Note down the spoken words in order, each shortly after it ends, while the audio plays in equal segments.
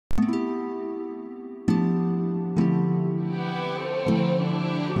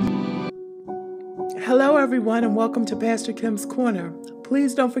Hello, everyone, and welcome to PastorKims Corner.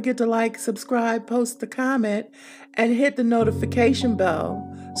 Please don't forget to like, subscribe, post a comment, and hit the notification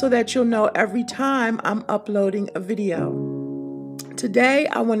bell so that you'll know every time I'm uploading a video. Today,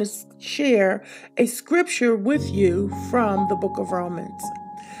 I want to share a scripture with you from the book of Romans.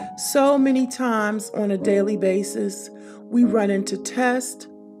 So many times on a daily basis, we run into tests,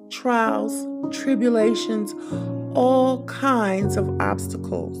 trials, tribulations, all kinds of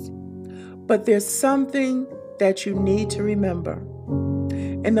obstacles. But there's something that you need to remember.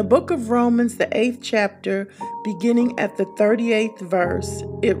 In the book of Romans, the 8th chapter, beginning at the 38th verse,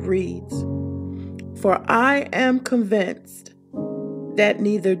 it reads, "For I am convinced that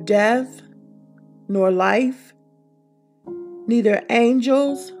neither death nor life, neither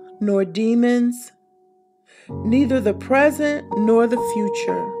angels nor demons, neither the present nor the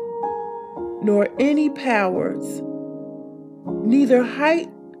future, nor any powers, neither height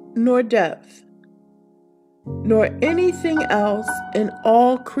nor depth, nor anything else in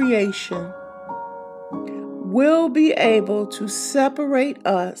all creation will be able to separate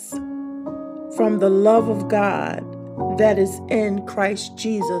us from the love of God that is in Christ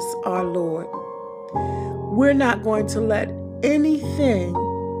Jesus our Lord." We're not going to let anything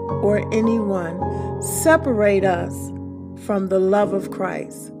or anyone separate us from the love of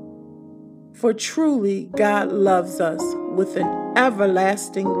Christ. For truly, God loves us with an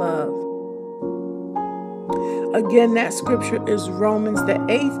everlasting love. Again, that scripture is Romans, the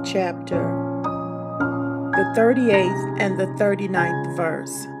 8th chapter, the 38th and the 39th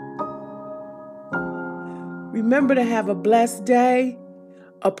verse. Remember to have a blessed day,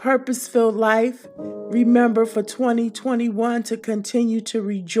 a purpose-filled life. Remember for 2021 to continue to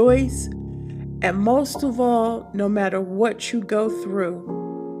rejoice. And most of all, no matter what you go through,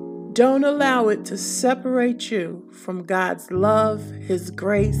 don't allow it to separate you from God's love, His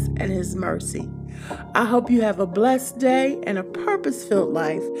grace, and His mercy. I hope you have a blessed day and a purpose-filled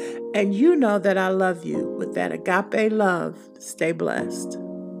life, and you know that I love you with that agape love. Stay blessed.